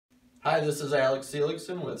Hi, this is Alex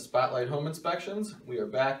Seligsohn with Spotlight Home Inspections. We are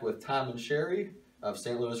back with Tom and Sherry of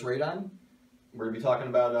St. Louis Radon. We're going to be talking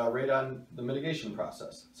about radon, the mitigation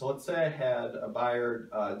process. So let's say I had a buyer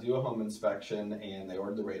do a home inspection and they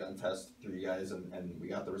ordered the radon test through you guys and we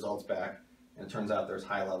got the results back, and it turns out there's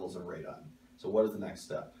high levels of radon. So what is the next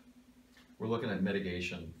step? We're looking at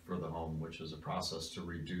mitigation for the home, which is a process to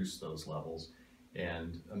reduce those levels.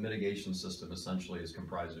 And a mitigation system essentially is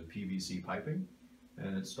comprised of PVC piping.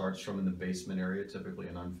 And it starts from in the basement area, typically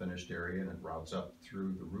an unfinished area, and it routes up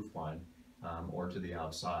through the roof line or to the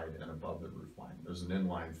outside and above the roof line. There's an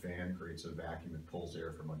inline fan, creates a vacuum, and pulls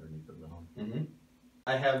air from underneath of the home. Mm-hmm.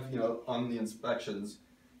 I have, on the inspections,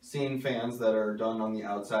 seen fans that are done on the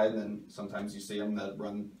outside, and then sometimes you see them that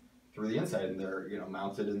run through the inside, and they're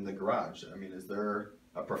mounted in the garage. I mean, is there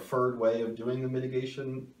a preferred way of doing the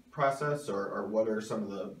mitigation process, or what are some of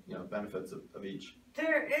the benefits of each?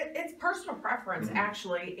 It's personal preference,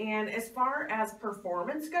 actually, and as far as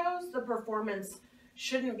performance goes, the performance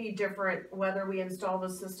shouldn't be different whether we install the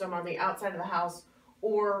system on the outside of the house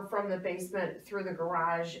or from the basement through the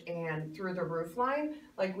garage and through the roof line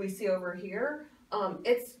like we see over here.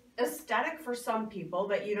 It's aesthetic for some people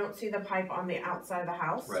that you don't see the pipe on the outside of the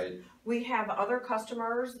house. Right. We have other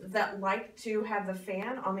customers that like to have the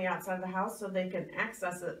fan on the outside of the house so they can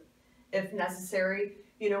access it if necessary.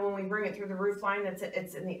 When we bring it through the roof line,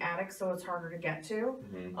 it's in the attic, so it's harder to get to.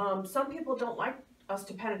 Some people don't like us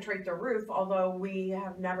to penetrate the roof, although we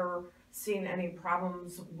have never seen any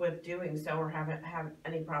problems with doing so or haven't had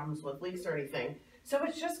any problems with leaks or anything. So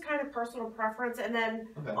it's just kind of personal preference. And then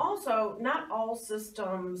also, not all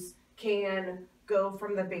systems can go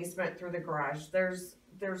from the basement through the garage. There's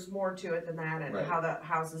more to it than that, and how the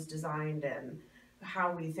house is designed and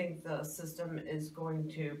how we think the system is going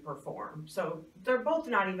to perform. So they're both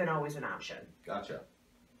not even always an option. Gotcha.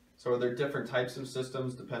 So are there different types of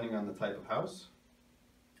systems depending on the type of house?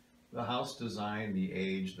 The house design, the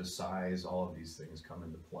age, the size, all of these things come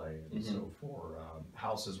into play. And so for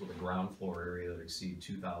houses with a ground floor area that exceed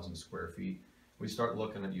 2,000 square feet, we start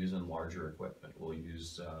looking at using larger equipment. We'll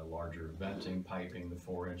use larger venting piping, the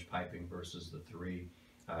 4-inch piping versus the 3.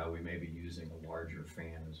 We may be using a larger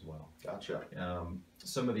fan as well. Gotcha.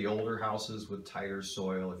 Some of the older houses with tighter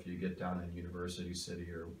soil, if you get down in University City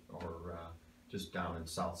or just down in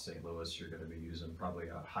South St. Louis, you're going to be using probably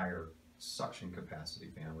a higher suction capacity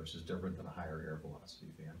fan, which is different than a higher air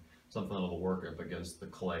velocity fan. Something that'll work up against the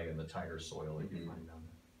clay and the tighter soil that you find down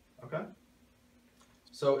there. Okay.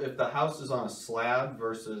 So if the house is on a slab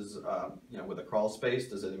versus with a crawl space,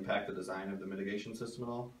 does it impact the design of the mitigation system at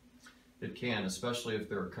all? It can, especially if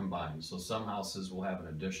they're combined. So some houses will have an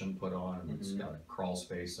addition put on and it's got a crawl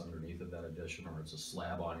space underneath of that addition, or it's a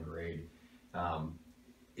slab on grade.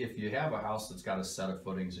 If you have a house that's got a set of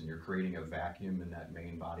footings and you're creating a vacuum in that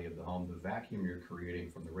main body of the home, the vacuum you're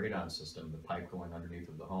creating from the radon system, the pipe going underneath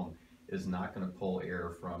of the home, is not going to pull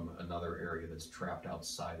air from another area that's trapped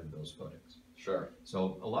outside of those footings. Sure.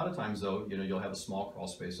 So a lot of times though, you'll have a small crawl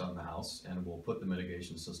space on the house and we'll put the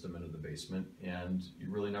mitigation system into the basement, and you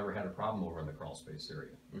really never had a problem over in the crawl space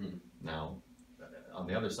area. Now, on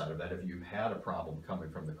the other side of that, if you had a problem coming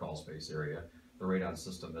from the crawl space area, the radon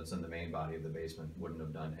system that's in the main body of the basement wouldn't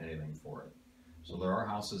have done anything for it. So there are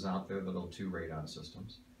houses out there that'll do radon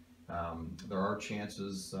systems. There are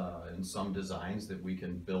chances in some designs that we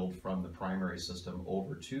can build from the primary system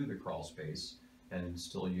over to the crawl space and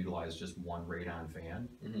still utilize just one radon fan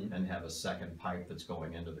and have a second pipe that's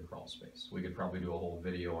going into the crawl space. We could probably do a whole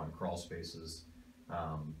video on crawl spaces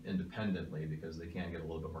independently because they can get a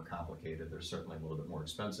little bit more complicated. They're certainly a little bit more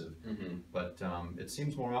expensive, but it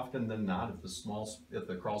seems more often than not, if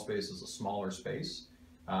the crawl space is a smaller space,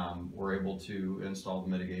 we're able to install the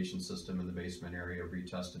mitigation system in the basement area,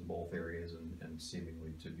 retest in both areas, and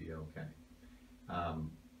seemingly to be okay.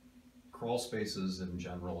 Crawl spaces in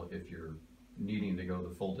general, if you're needing to go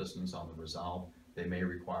the full distance on the resolve, they may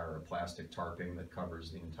require a plastic tarping that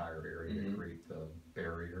covers the entire area to create the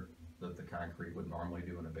barrier that the concrete would normally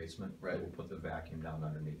do in a basement. We'll put the vacuum down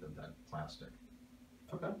underneath of that plastic.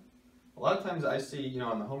 Okay. A lot of times I see,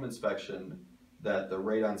 on the home inspection, that the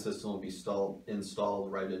radon system will be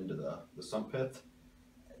installed right into the sump pit.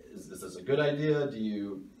 Is this a good idea?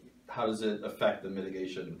 How does it affect the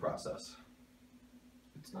mitigation process?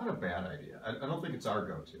 It's not a bad idea. I don't think it's our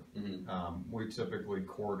go-to. We typically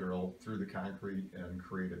core drill through the concrete and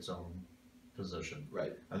create its own position.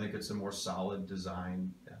 Right. I think it's a more solid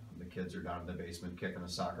design. The kids are down in the basement kicking a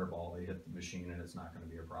soccer ball, they hit the machine and it's not going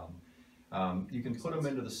to be a problem. You can put them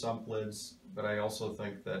into the sump lids, but I also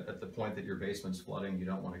think that at the point that your basement's flooding, you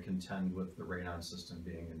don't want to contend with the radon system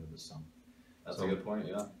being into the sump. That's a good point,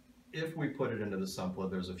 yeah. if we put it into the sump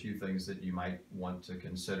lid, there's a few things that you might want to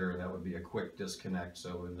consider. That would be a quick disconnect,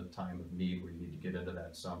 so in the time of need where you need to get into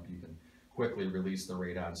that sump, you can quickly release the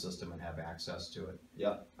radon system and have access to it.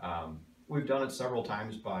 Yeah. We've done it several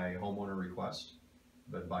times by homeowner request,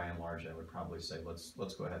 but by and large, I would probably say let's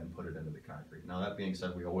go ahead and put it into the concrete. Now, that being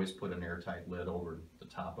said, we always put an airtight lid over the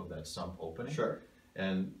top of that sump opening. Sure.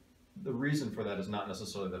 And the reason for that is not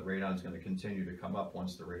necessarily that radon is going to continue to come up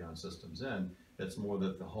once the radon system's in. It's more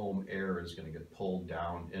that the home air is going to get pulled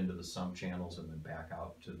down into the sump channels and then back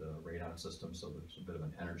out to the radon system, so there's a bit of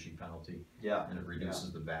an energy penalty. Yeah. And it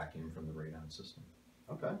reduces the vacuum from the radon system.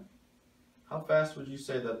 Okay. How fast would you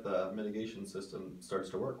say that the mitigation system starts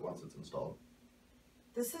to work once it's installed?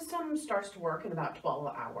 The system starts to work in about 12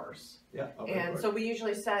 hours. Yeah. Okay, And quick. so we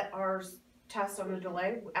usually set our test on a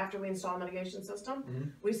delay after we install a mitigation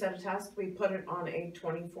system. We set a test, we put it on a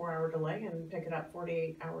 24-hour delay and pick it up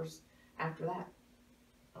 48 hours after that.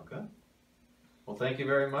 Okay. Well, thank you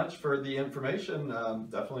very much for the information.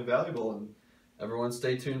 Definitely valuable, and everyone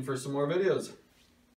stay tuned for some more videos.